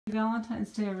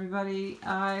Valentine's Day, everybody.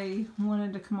 I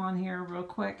wanted to come on here real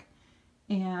quick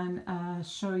and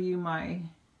show you my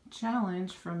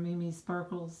challenge from Mimi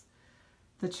Sparkles.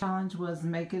 The challenge was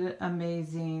make it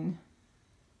amazing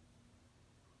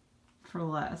for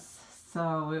less.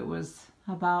 So it was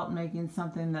about making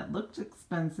something that looked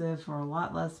expensive for a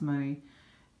lot less money.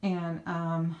 And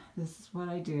this is what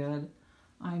I did.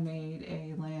 I made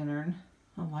a lantern,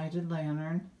 a lighted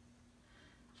lantern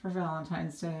for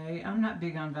Valentine's Day. I'm not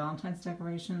big on Valentine's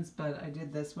decorations, but I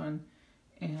did this one,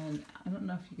 and I don't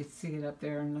know if you could see it up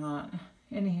there or not.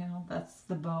 Anyhow, that's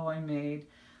the bow I made.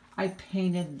 I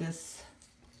painted this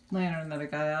lantern that I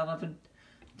got out of a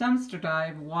dumpster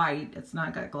dive white. It's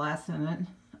not got glass in it.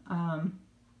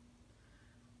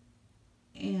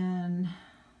 And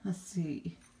let's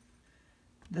see.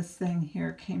 This thing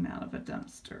here came out of a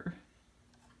dumpster.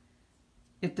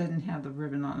 It didn't have the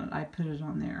ribbon on it. I put it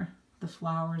on there. The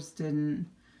flowers didn't.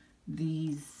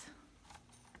 This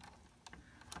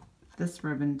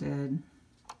ribbon did.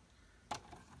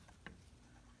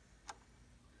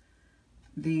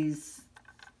 These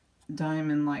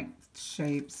diamond-like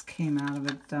shapes came out of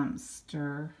a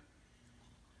dumpster.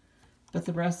 But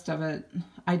the rest of it,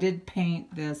 I did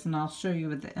paint this, and I'll show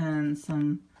you at the end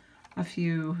a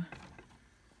few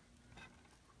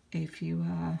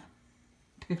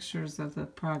pictures of the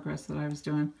progress that I was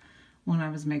doing when I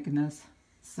was making this.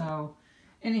 So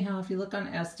anyhow, if you look on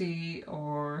Etsy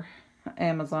or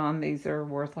Amazon, these are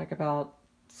worth like about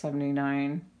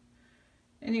 $79,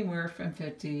 anywhere from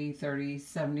 $50, $30,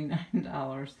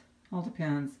 $79, all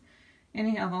depends.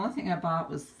 Anyhow, the only thing I bought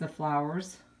was the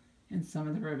flowers and some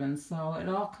of the ribbons, so it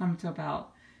all come to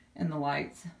about, in the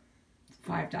lights,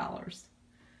 $5.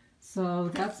 So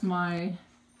that's my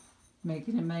make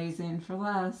it amazing for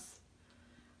less.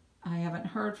 I haven't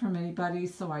heard from anybody,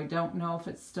 so I don't know if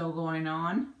it's still going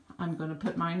on. I'm going to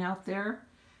put mine out there,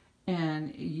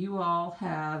 and you all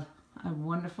have a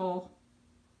wonderful,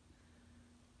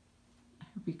 I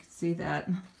hope you can see that,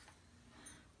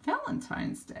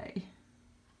 Valentine's Day.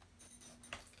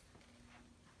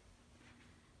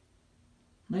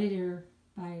 Later.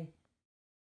 Bye.